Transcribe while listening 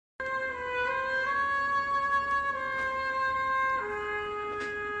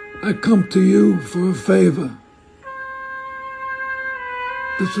I come to you for a favor.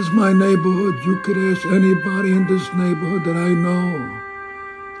 This is my neighborhood. You could ask anybody in this neighborhood that I know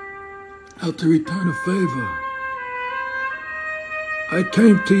how to return a favor. I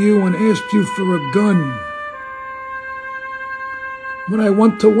came to you and asked you for a gun. When I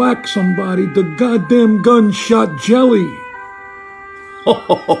went to whack somebody, the goddamn gun shot jelly.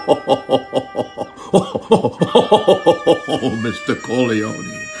 Mr.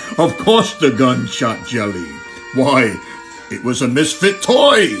 Corleone, of course the gun shot jelly. Why, it was a misfit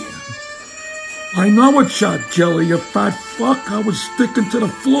toy. I know it shot jelly, you fat fuck. I was sticking to the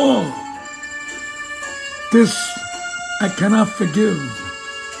floor. This I cannot forgive.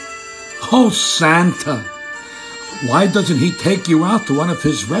 Oh, Santa, why doesn't he take you out to one of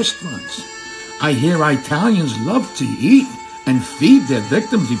his restaurants? I hear Italians love to eat and feed their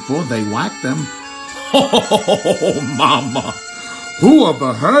victims before they whack them. Oh, Mama, who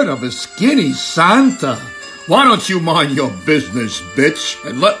ever heard of a skinny Santa? Why don't you mind your business, bitch,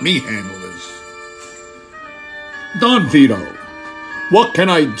 and let me handle this? Don Vito, what can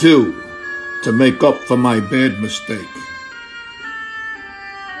I do to make up for my bad mistake?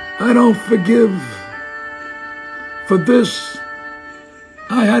 I don't forgive. For this,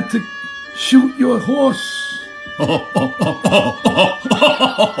 I had to shoot your horse.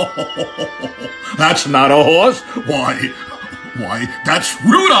 That's not a horse. Why, that's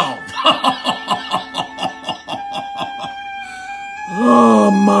Rudolph.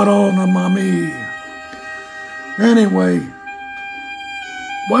 Oh, Madonna, Mami. Anyway,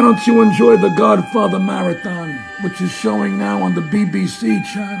 why don't you enjoy the Godfather Marathon, which is showing now on the BBC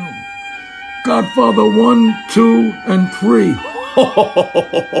channel? Godfather 1, 2, and 3.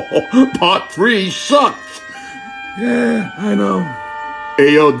 Part 3 sucked. Yeah, I know.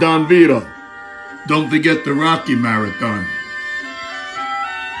 Hey, yo, Don Vito, don't forget the Rocky Marathon.